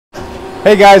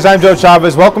Hey guys, I'm Joe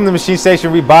Chavez. Welcome to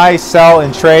MachineStation. We buy, sell,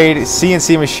 and trade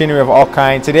CNC machinery of all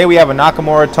kinds. Today we have a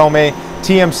Nakamura-Tome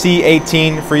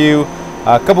TMC-18 for you.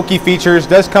 A couple key features.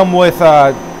 Does come with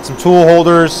some tool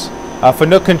holders,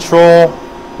 Fanuc control.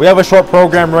 We have a short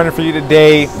program running for you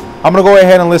today. I'm going to go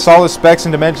ahead and list all the specs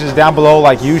and dimensions down below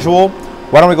like usual.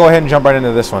 Why don't we go ahead and jump right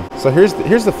into this one. So here's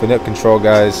the Fanuc control,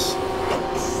 guys.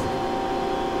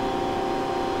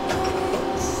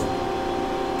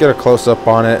 Get a close-up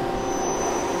on it.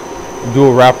 Do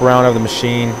a wrap around of the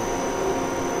machine.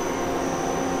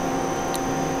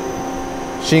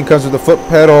 Machine comes with the foot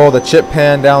pedal, the chip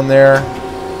pan down there.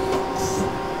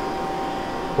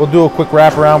 We'll do a quick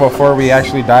wrap around before we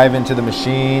actually dive into the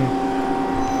machine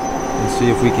and see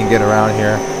if we can get around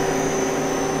here.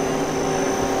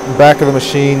 Back of the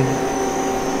machine.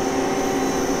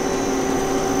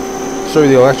 Show you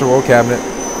the electrical cabinet.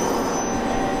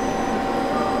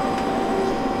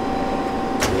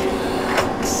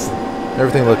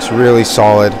 Everything looks really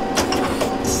solid.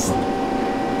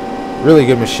 Really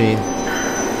good machine.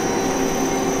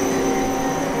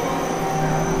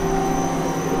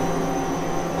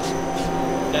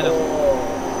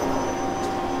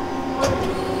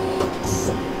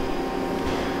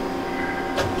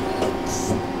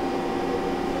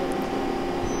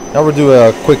 Now we'll do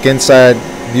a quick inside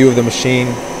view of the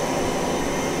machine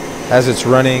as it's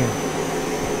running.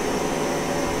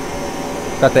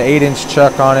 Got the 8-inch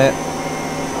chuck on it.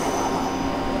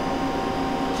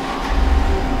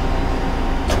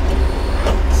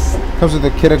 Comes with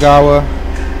the Kitagawa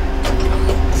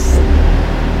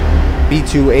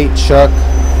B28 chuck.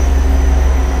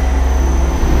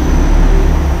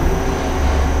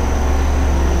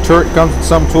 Turret comes with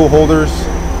some tool holders.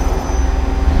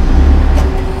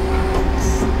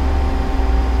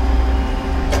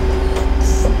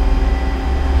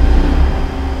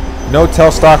 No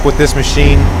tailstock with this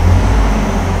machine.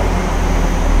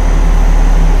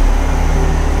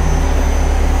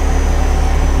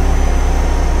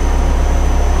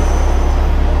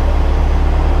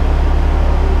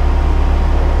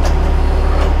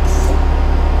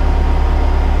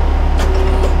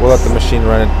 We'll let the machine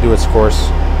run and do its course.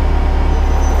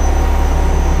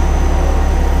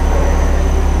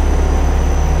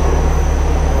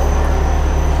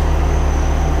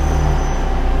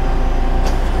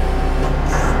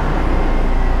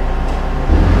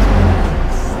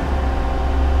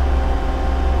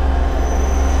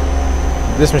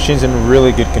 This machine's in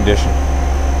really good condition.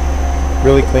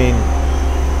 Really clean.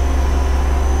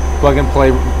 Plug and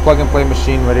play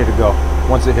machine ready to go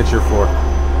once it hits your floor.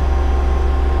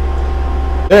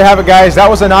 There you have it, guys. That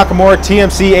was a Nakamura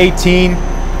TMC-18.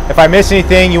 If I missed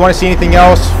anything, you want to see anything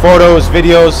else, photos,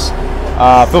 videos,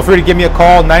 feel free to give me a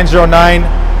call,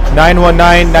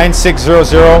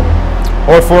 909-919-9600.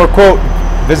 Or for a quote,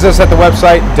 visit us at the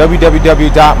website,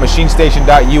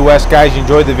 www.machinestation.us. Guys, you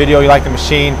enjoyed the video, you like the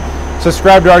machine,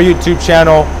 subscribe to our YouTube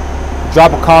channel,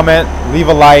 drop a comment, leave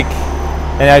a like,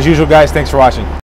 and as usual, guys, thanks for watching.